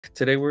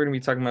Today we're going to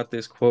be talking about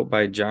this quote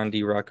by John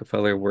D.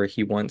 Rockefeller where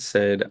he once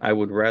said, "I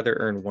would rather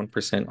earn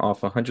 1%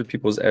 off 100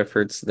 people's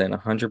efforts than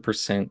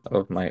 100%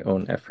 of my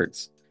own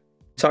efforts."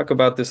 Talk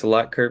about this a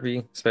lot,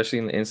 Kirby, especially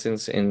in the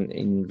instance in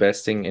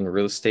investing in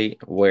real estate,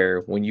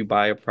 where when you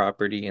buy a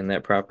property and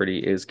that property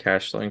is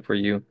cash flowing for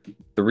you,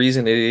 the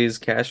reason it is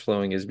cash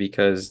flowing is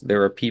because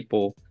there are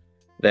people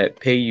that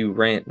pay you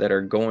rent that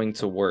are going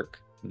to work.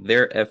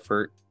 Their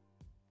effort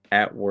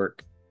at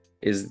work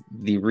is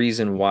the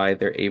reason why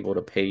they're able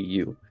to pay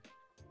you.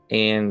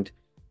 And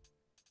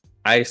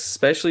I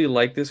especially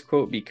like this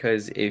quote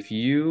because if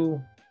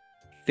you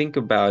think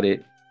about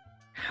it,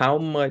 how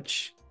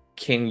much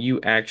can you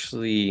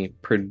actually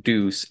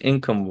produce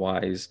income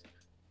wise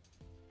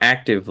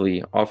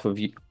actively off of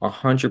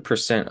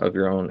 100% of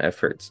your own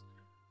efforts?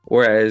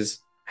 Whereas,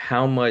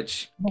 how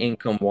much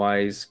income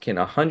wise can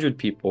 100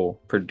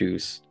 people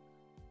produce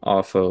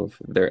off of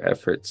their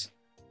efforts?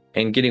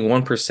 And getting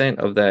 1%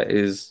 of that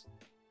is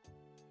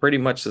pretty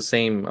much the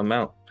same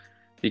amount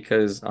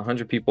because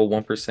 100 people,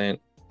 1%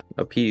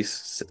 a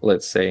piece,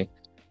 let's say,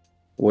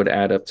 would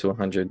add up to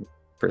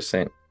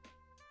 100%.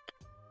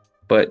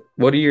 But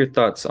what are your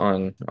thoughts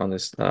on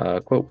this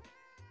quote?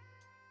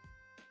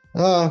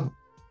 Uh,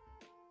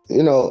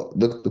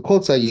 the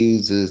quotes I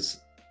use is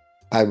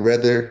I'd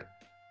rather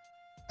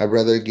I'd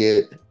rather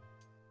get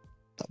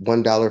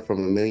 $1 from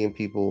a million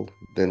people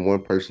than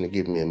one person to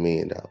give me $1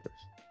 million.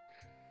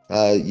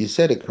 You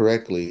said it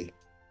correctly.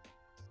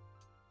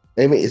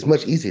 I mean, it's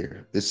much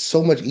easier. It's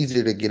so much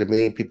easier to get a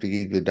million people to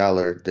give you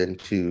 $1 than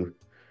to,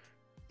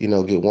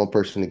 get one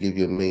person to give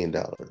you $1 million.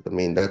 I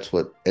mean, that's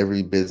what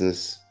every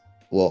business,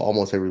 well,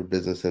 almost every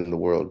business in the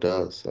world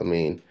does. I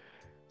mean,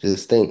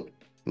 just think,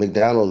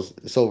 McDonald's,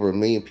 it's over a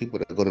million people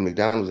that go to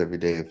McDonald's every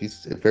day.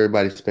 If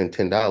everybody spent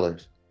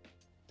 $10,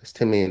 that's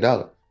 $10 million.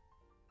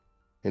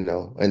 And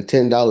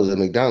 $10 at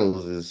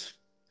McDonald's is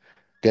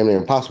damn near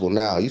impossible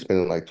now. You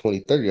spending like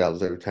 20,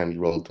 $30 every time you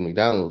roll to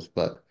McDonald's,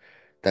 but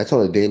that's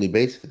on a daily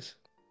basis.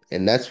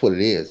 And that's what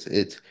it is.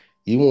 It's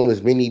you want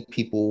as many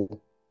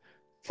people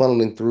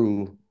funneling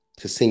through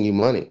to send you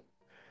money.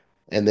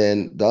 And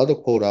then the other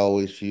quote I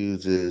always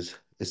use is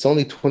it's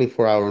only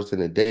 24 hours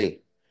in a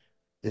day.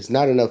 It's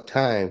not enough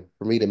time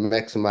for me to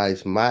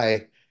maximize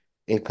my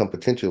income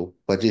potential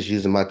by just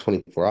using my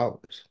 24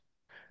 hours.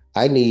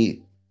 I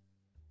need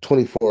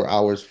 24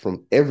 hours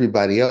from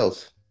everybody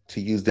else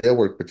to use their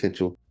work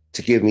potential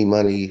to give me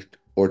money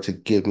or to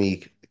give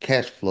me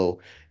cash flow.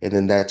 And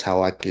then that's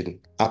how I can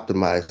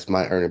optimize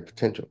my earning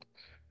potential.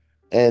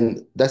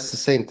 And that's the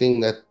same thing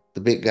that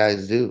the big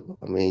guys do.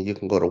 I mean, you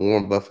can go to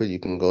Warren Buffett, you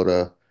can go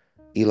to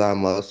Elon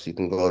Musk, you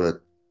can go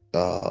to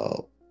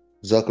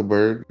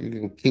Zuckerberg, you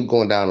can keep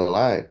going down the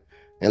line,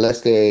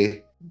 unless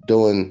they're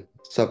doing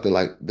something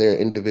like they're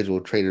individual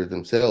traders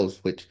themselves,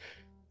 which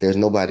there's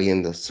nobody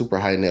in the super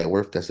high net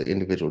worth that's an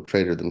individual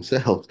trader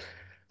themselves.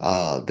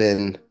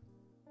 Then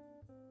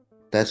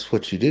that's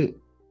what you do.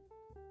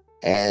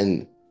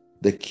 And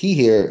the key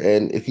here,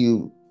 and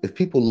if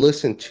people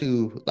listen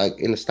to like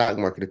in the stock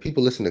market, if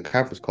people listen to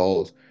conference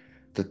calls,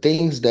 the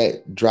things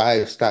that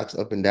drive stocks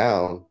up and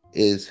down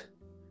is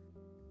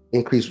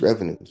increased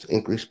revenues,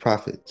 increased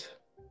profits.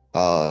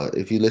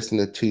 If you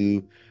listen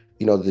to,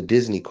 the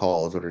Disney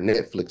calls or the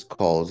Netflix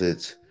calls,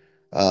 it's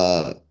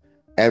uh,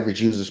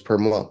 average users per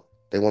month.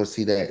 They want to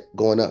see that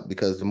going up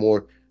because the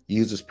more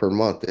users per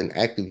month and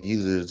active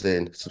users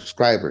and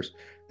subscribers,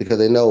 because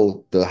they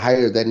know the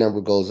higher that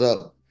number goes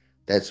up,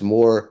 that's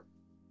more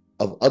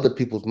of other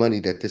people's money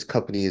that this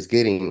company is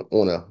getting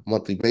on a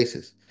monthly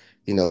basis,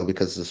 because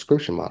it's a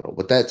subscription model.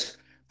 But that's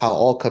how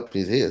all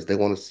companies is. They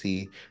want to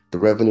see the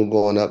revenue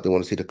going up. They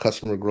want to see the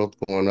customer growth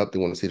going up. They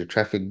want to see the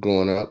traffic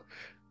going up.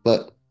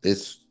 But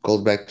it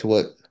goes back to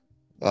what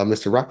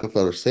Mr.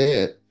 Rockefeller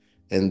said,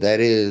 and that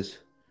is,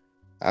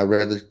 I'd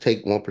rather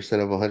take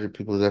 1% of 100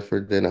 people's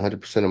effort than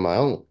 100% of my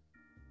own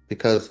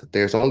because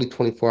there's only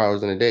 24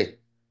 hours in a day.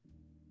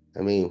 I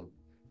mean,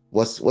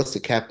 what's the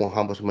cap on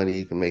how much money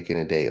you can make in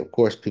a day? Of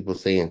course, people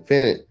say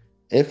infinite,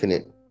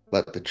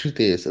 but the truth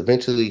is,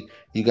 eventually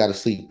you got to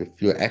sleep.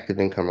 If you're an active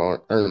income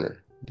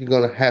earner, you're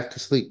gonna have to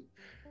sleep.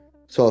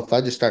 So if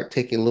I just start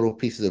taking little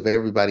pieces of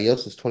everybody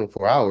else's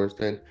 24 hours,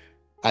 then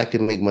I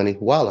can make money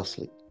while I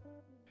sleep.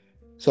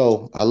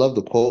 So I love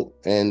the quote,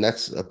 and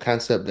that's a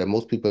concept that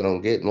most people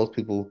don't get. Most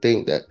people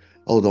think that,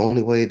 oh, the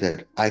only way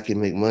that I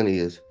can make money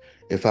is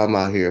if I'm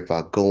out here, if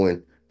I go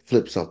and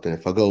flip something,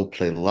 if I go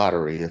play the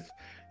lottery,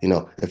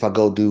 if I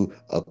go do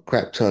a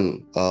crap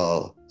ton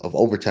of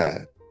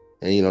overtime.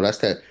 And that's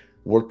that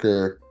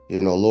worker,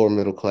 lower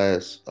middle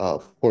class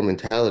poor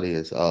mentality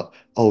is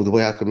oh, the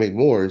way I can make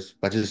more is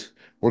by just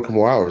working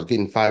more hours,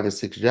 getting 5 and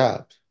 6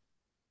 jobs.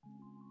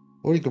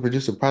 Or you can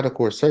produce a product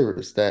or a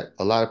service that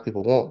a lot of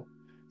people want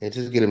and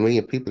just get a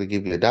million people to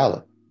give you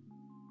 $1.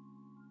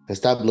 And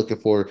stop looking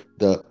for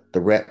the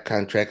rap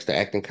contracts, the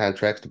acting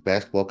contracts, the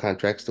basketball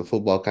contracts, the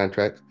football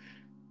contracts.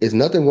 There's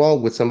nothing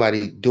wrong with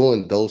somebody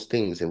doing those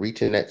things and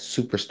reaching that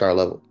superstar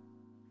level.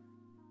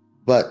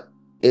 But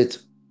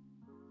it's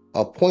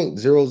a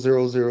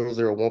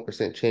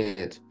 0.00001%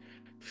 chance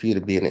for you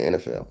to be in the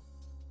NFL.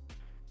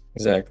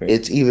 Exactly.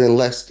 It's even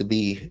less to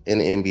be in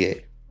the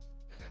NBA.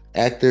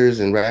 Actors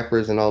and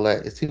rappers and all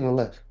that, it's even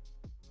less.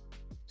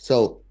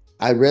 So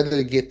I'd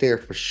rather get there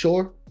for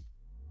sure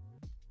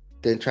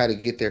than try to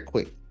get there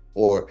quick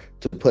or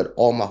to put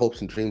all my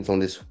hopes and dreams on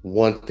this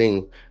one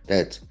thing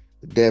that's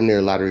damn near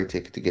a lottery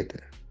ticket to get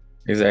there.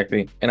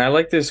 Exactly. And I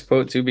like this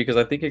quote too because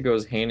I think it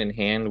goes hand in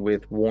hand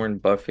with Warren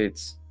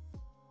Buffett's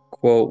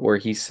quote where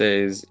he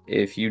says,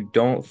 if you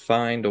don't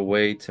find a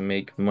way to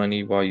make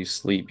money while you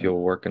sleep,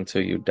 you'll work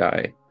until you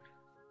die.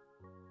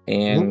 Mhm.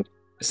 And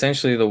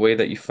essentially, the way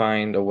that you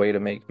find a way to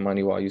make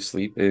money while you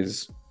sleep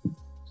is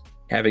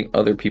having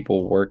other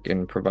people work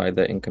and provide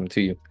that income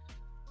to you.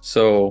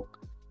 So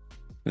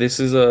this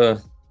is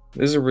a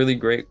this is a really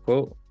great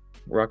quote.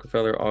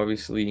 Rockefeller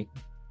obviously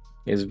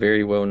is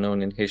very well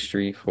known in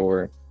history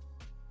for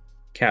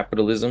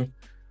capitalism.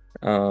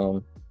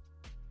 Um,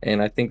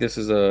 and I think this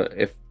is a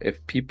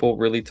if people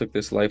really took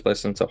this life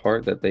lesson to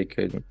heart, that they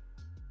could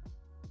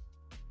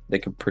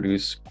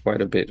produce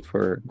quite a bit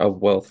for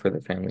of wealth for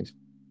their families.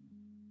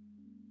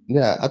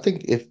 Yeah, I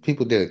think if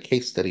people did a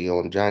case study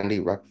on John D.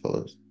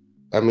 Rockefeller's,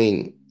 I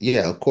mean,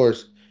 yeah, of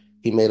course,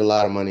 he made a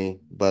lot of money,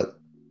 but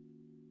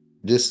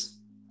just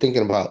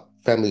thinking about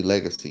family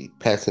legacy,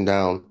 passing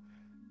down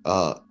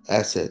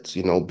assets,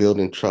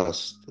 building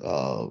trust,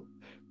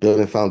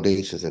 building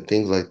foundations and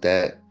things like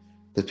that.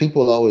 Because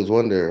people always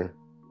wonder,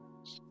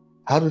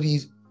 how do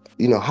these,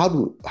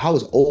 how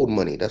is old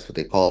money? That's what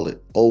they call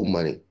it, old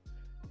money.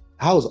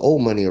 How is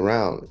old money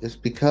around? It's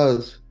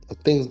because of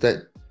things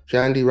that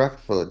John D.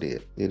 Rockefeller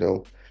did,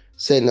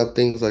 setting up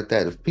things like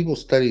that. If people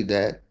studied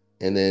that,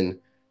 and then,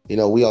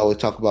 we always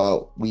talk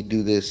about we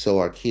do this so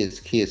our kids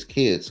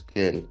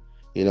can,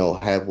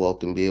 have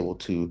wealth and be able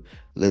to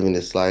live in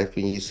this life.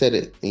 And you said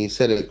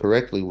it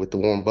correctly with the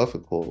Warren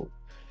Buffett quote.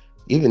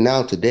 Even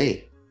now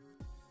today,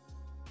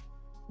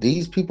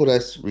 these people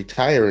that's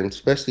retiring,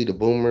 especially the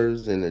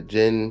boomers and the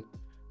Gen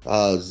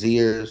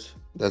Zers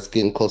that's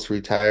getting close to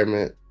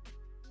retirement,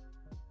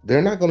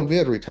 they're not going to be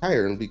able to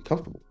retire and be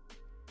comfortable.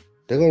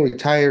 They're gonna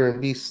retire and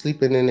be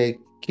sleeping in a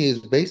kid's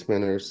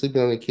basement or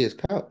sleeping on a kid's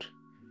couch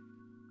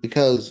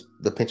because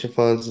the pension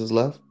funds is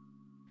left.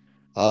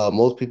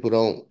 Most people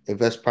don't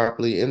invest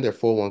properly in their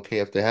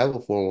 401k if they have a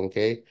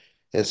 401k,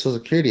 and Social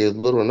Security is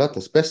little or nothing,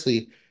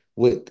 especially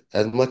with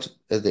as much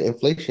as the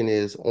inflation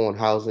is on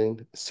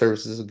housing,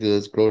 services,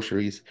 goods,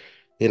 groceries.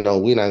 We're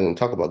not going to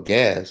talk about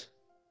gas.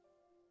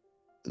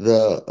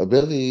 The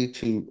ability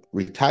to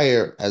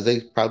retire, as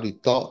they probably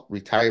thought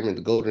retirement,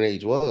 the golden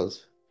age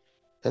was,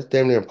 that's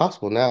damn near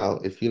impossible now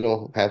if you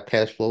don't have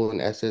cash flow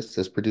and assets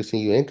that's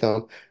producing you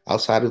income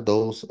outside of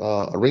those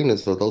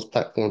arenas or those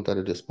platforms that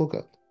I just spoke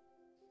of.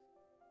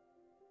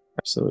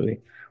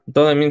 Absolutely. With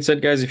all that being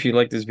said, guys, if you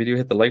like this video,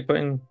 hit the like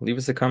button, leave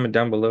us a comment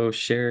down below,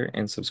 share,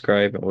 and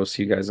subscribe, and we'll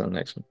see you guys on the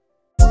next one.